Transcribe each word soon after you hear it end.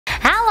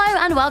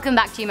and welcome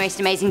back to Most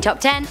Amazing Top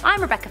 10.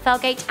 I'm Rebecca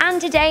Felgate, and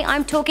today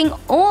I'm talking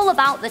all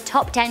about the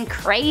top 10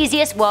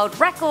 craziest world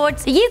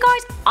records that you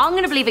guys aren't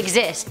gonna believe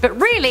exist, but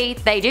really,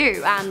 they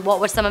do. And what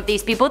were some of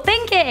these people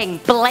thinking?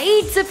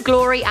 Blades of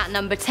Glory at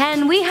number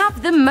 10, we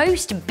have the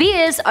most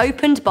beers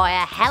opened by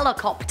a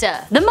helicopter.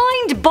 The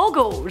mind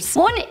boggles.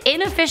 One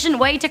inefficient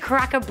way to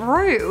crack a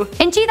brew.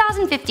 In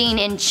 2015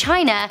 in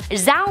China,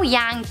 Zhao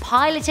Yang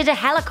piloted a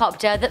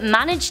helicopter that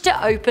managed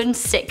to open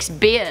 6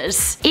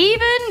 beers.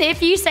 Even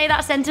if you say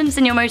that sentence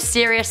in your most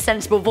serious,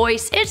 sensible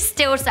voice, it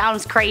still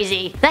sounds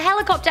crazy. The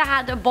helicopter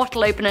had a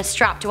bottle opener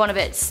strapped to one of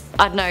its,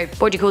 I don't know,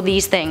 what do you call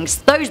these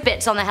things? Those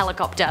bits on the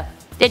helicopter.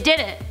 It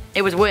did it.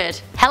 It was weird.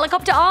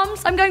 Helicopter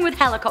arms? I'm going with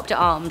helicopter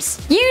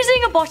arms.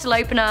 Using a bottle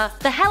opener,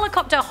 the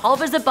helicopter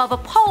hovers above a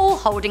pole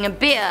holding a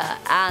beer,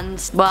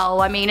 and,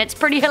 well, I mean, it's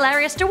pretty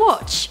hilarious to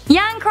watch.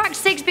 Yang cracked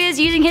 6 beers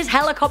using his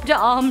helicopter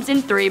arms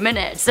in 3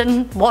 minutes,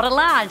 and what a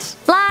lad.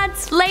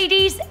 Lads,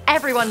 ladies,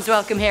 everyone's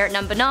welcome here at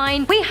number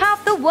 9. We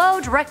have the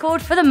world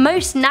record for the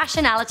most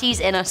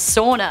nationalities in a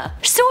sauna.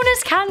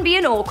 Saunas can be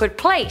an awkward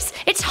place.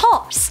 It's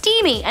hot,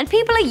 steamy, and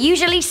people are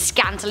usually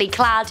scantily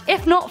clad,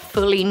 if not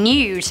fully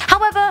nude.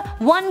 However,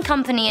 one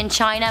company in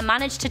China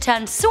managed to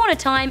turn sauna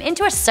time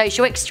into a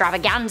social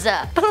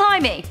extravaganza.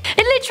 Blimey, it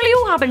literally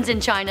all happens in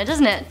China,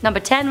 doesn't it? Number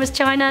 10 was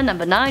China,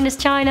 number 9 is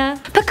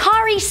China.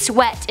 Pocari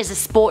Sweat is a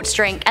sports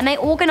drink, and they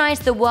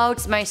organised the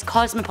world's most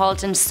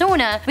cosmopolitan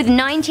sauna with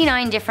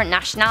 99 different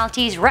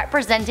nationalities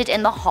represented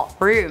in the hot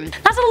room.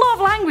 That's a lot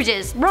of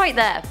languages right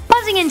there.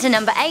 Buzzing into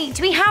number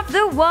 8, we have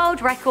the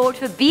world record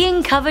for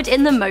being covered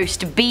in the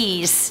most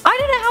bees. I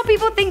don't know how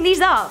people think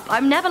these up.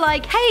 I'm never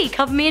like, hey,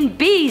 cover me in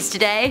bees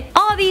today.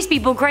 Are these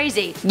people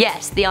crazy?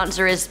 Yes, the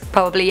answer is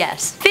probably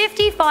yes.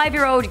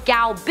 55-year-old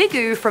Gao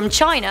Bigu from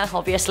China,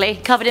 obviously,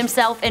 covered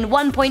himself in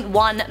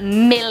 1.1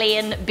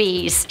 million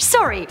bees.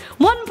 Sorry,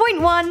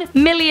 1.1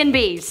 million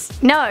bees.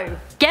 No.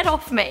 Get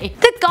off me.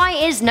 The guy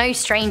is no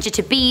stranger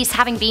to bees,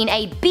 having been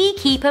a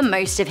beekeeper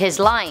most of his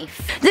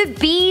life. The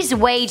bees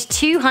weighed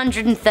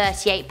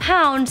 238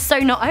 pounds, so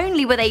not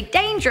only were they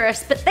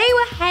dangerous, but they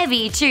were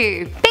heavy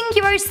too.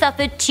 Binguo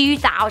suffered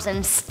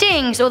 2,000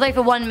 stings, although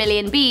for 1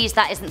 million bees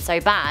that isn't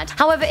so bad.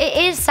 However, it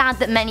is sad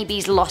that many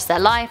bees lost their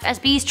life, as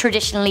bees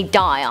traditionally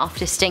die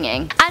after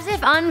stinging. As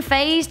if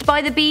unfazed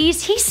by the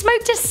bees, he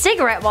smoked a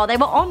cigarette while they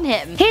were on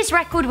him. His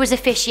record was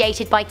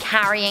officiated by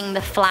carrying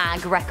the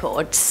flag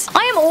records.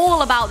 I am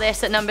all about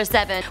this at number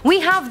 7.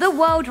 We have the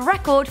world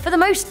record for the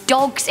most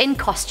dogs in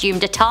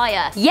costumed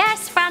attire.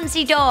 Yes,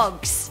 fancy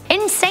dogs!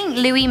 In St.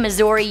 Louis,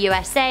 Missouri,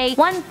 USA,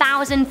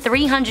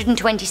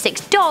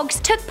 1,326 dogs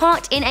took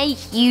part in a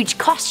huge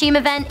costume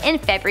event in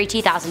February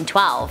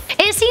 2012.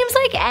 It seems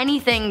like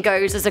anything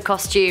goes as a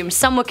costume.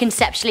 Some were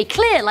conceptually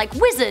clear, like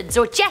wizards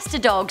or jester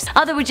dogs.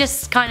 Others were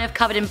just kind of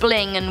covered in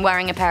bling and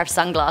wearing a pair of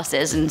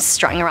sunglasses and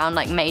strutting around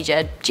like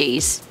major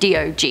G's.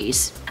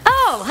 D-O-G's.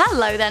 Oh,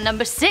 hello there,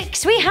 number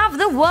 6. We have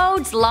the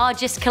world's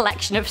largest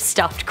collection of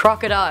stuffed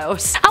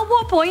crocodiles. At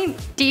what point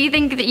do you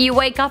think that you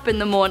wake up in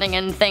the morning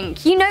and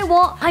think, you know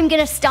what, I'm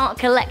gonna start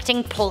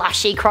collecting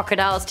plushy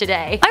crocodiles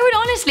today? I would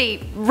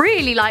honestly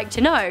really like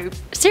to know.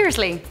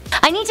 Seriously.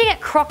 I need to get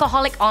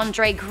crocaholic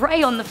Andre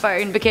Gray on the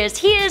phone because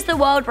he is the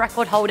world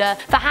record holder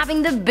for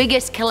having the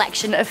biggest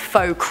collection of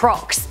faux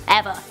crocs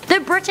ever. The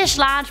British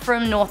lad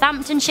from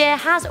Northamptonshire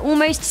has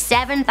almost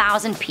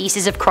 7,000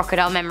 pieces of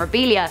crocodile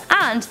memorabilia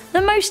and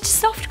the most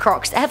soft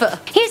crocs ever.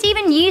 He's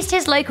even used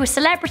his local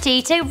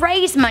celebrity to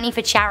raise money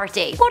for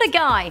charity. What a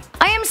guy.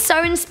 I am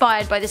so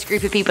inspired by this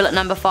group of people at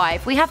number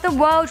 5. We have the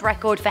world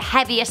record for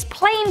heaviest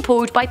plane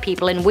pulled by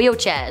people in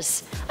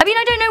wheelchairs. I mean,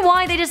 I don't know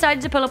why they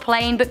decided to pull a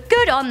plane, but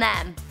good on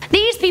them.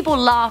 These people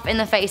laugh in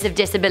the face of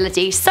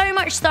disability, so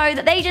much so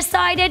that they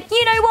decided,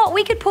 you know what,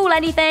 we could pull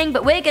anything,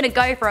 but we're gonna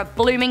go for a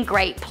blooming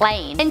great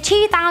plane. In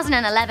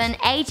 2011,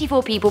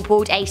 84 people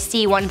pulled a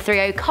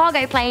C-130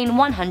 cargo plane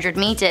 100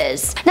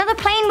 meters. Now the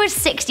plane was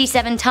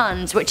 67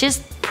 tons, which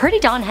is pretty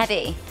darn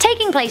heavy.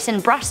 Taking place in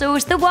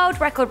Brussels, the world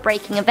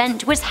record-breaking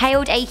event was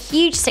hailed a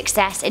huge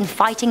success in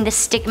fighting the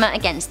stigma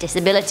against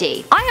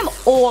disability. I am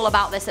all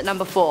about this at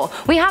number 4.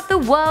 We have the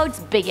world's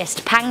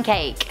biggest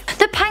pancake.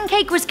 The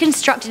pancake was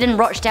constructed in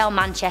Rochdale,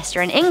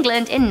 Manchester in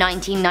England in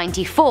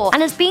 1994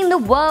 and has been the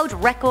world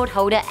record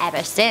holder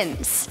ever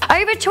since.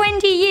 Over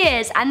 20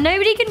 years and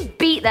nobody can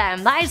beat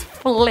them. That is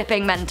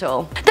flipping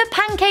mental. The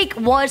pancake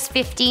was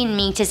 15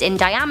 meters in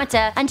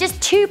diameter and just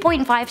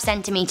 2.5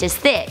 centimeters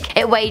thick.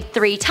 It weighed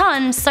 3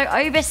 tons, so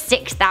over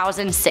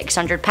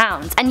 6,600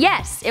 pounds. And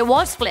yes, it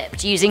was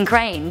flipped using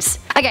cranes.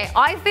 Okay,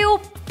 I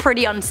feel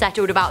pretty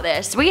unsettled about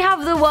this. We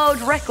have the world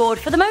record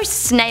for the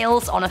most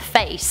snails on a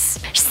face.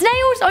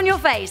 Snails on your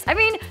face? I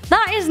mean,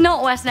 that is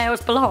not where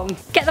snails belong.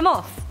 Get them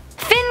off.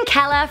 Finn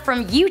Keller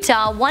from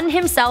Utah won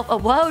himself a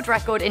world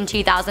record in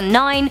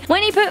 2009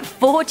 when he put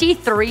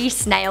 43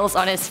 snails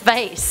on his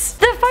face.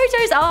 The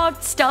photos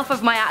are stuff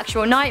of my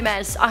actual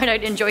nightmares. I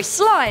don't enjoy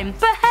slime,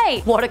 but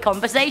hey, what a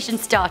conversation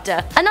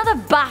starter. Another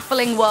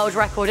baffling world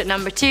record at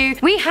number 2,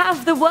 we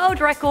have the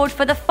world record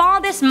for the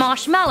farthest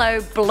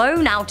marshmallow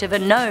blown out of a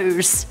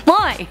nose.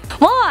 Why?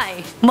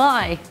 Why?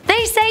 Why?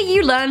 They say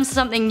you learn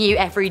something new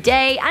every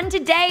day, and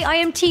today I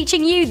am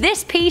teaching you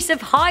this piece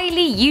of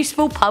highly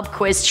useful pub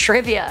quiz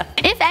trivia.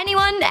 If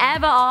anyone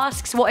ever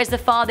asks what is the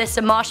farthest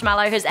a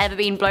marshmallow has ever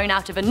been blown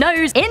out of a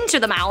nose into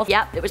the mouth,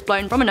 yep, it was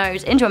blown from a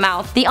nose into a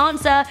mouth, the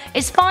answer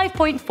is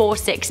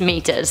 5.46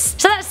 meters.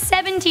 So that's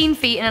 17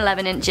 feet and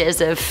 11 inches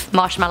of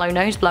marshmallow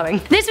nose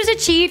blowing. This was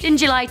achieved in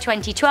July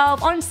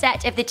 2012 on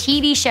set of the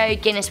TV show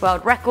Guinness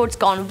World Records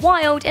Gone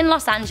Wild in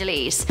Los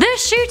Angeles. The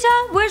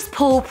shooter was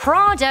Paul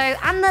Prado,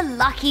 and the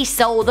lucky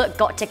soul that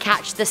got to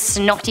catch the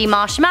snotty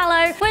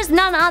marshmallow was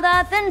none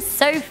other than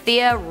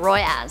Sophia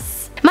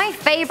Royas. My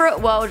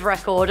favourite world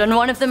record and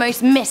one of the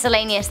most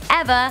miscellaneous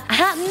ever,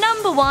 at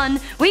number 1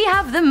 we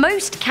have the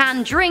most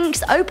canned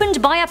drinks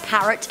opened by a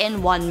parrot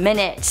in 1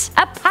 minute.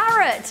 A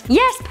parrot!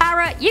 Yes,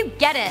 parrot, you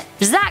get it.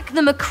 Zach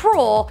the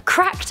McCraw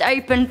cracked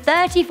open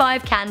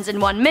 35 cans in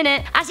 1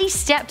 minute as he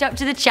stepped up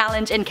to the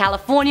challenge in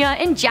California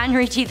in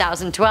January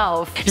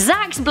 2012.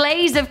 Zach's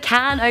blaze of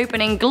can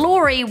opening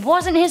glory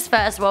wasn't his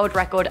first world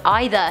record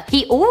either.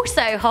 He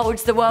also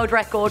holds the world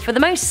record for the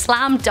most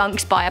slam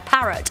dunks by a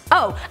parrot.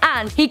 Oh,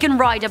 and he can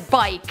ride a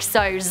bike,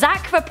 so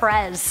Zach for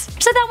Prez.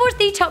 So that was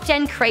the top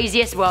 10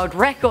 craziest world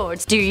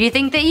records. Do you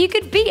think that you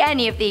could beat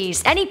any of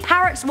these? Any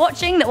parrots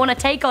watching that want to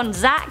take on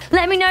Zach?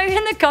 Let me know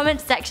in the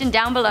comments section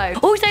down below.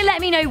 Also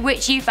let me know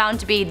which you found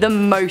to be the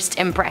most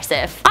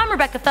impressive. I'm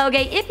Rebecca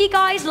Felgate. If you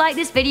guys like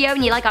this video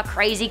and you like our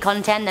crazy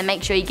content, then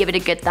make sure you give it a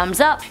good thumbs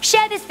up,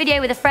 share this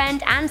video with a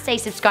friend, and stay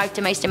subscribed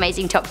to Most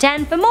Amazing Top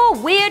 10 for more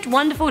weird,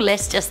 wonderful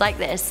lists just like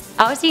this.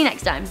 I'll see you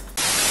next time.